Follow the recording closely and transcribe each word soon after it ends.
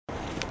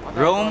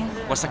Rome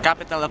was the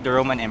capital of the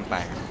Roman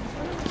Empire,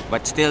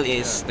 but still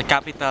is the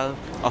capital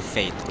of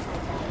faith.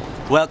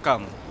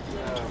 Welcome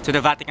to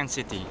the Vatican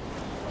City.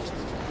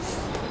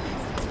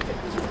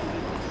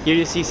 Here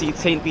you see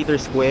St.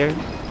 Peter's Square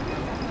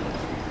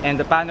and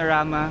the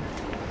panorama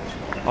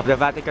of the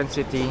Vatican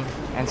City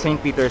and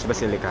St. Peter's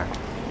Basilica.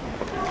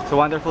 It's a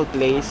wonderful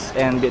place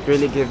and it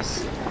really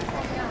gives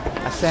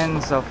a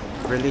sense of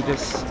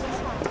religious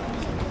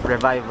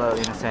revival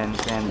in a sense,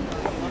 and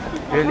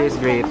really is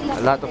great.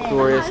 A lot of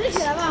tourists,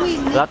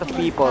 a lot of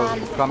people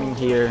coming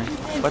here,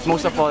 but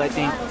most of all I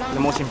think the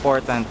most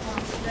important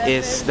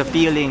is the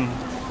feeling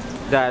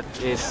that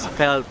is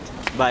felt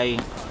by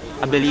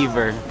a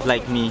believer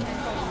like me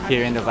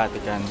here in the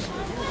Vatican,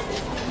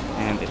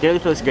 and it really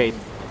feels great.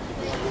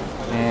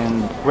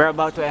 And we're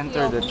about to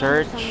enter the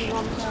church,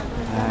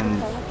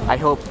 and I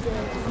hope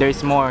there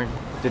is more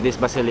to this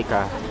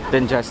basilica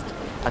than just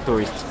a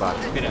tourist spot.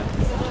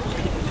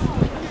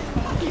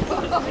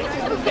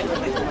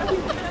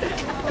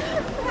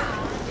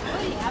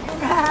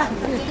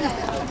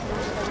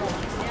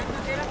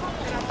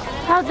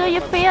 How do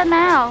you feel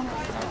now?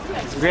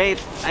 It's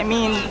great. I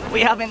mean,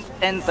 we haven't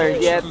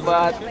entered yet,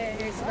 but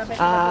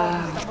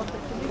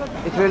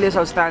it really is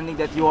outstanding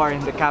that you are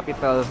in the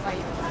capital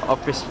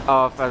of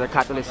the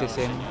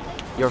Catholicism,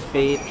 your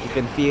faith. You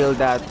can feel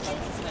that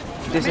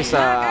this is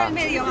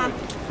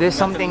there's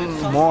something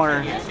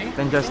more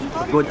than just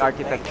good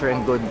architecture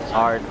and good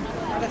art.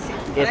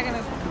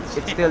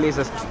 It still is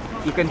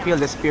you can feel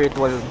the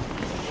spiritual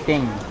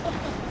thing,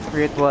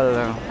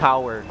 spiritual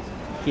power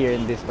here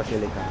in this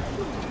basilica.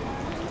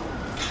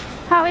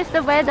 How is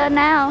the weather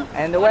now?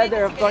 And the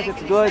weather, of course,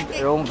 it's good.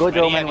 Good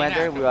Roman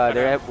weather.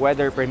 The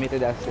weather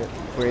permitted us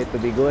for it to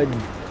be good.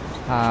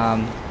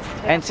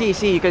 And see,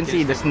 you can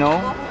see the snow.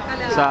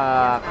 It's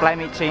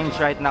climate change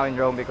right now in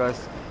Rome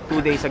because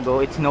 2 days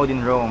ago it snowed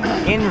in Rome.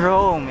 In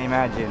Rome,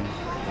 imagine.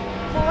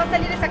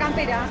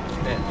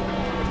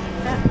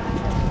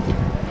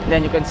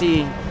 Then you can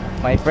see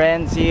my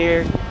friends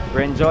here.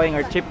 We're enjoying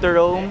our trip to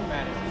Rome,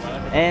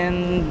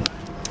 and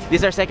this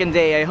is our second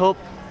day.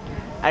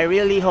 I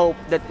really hope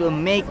that we'll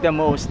make the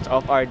most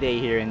of our day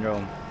here in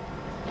Rome.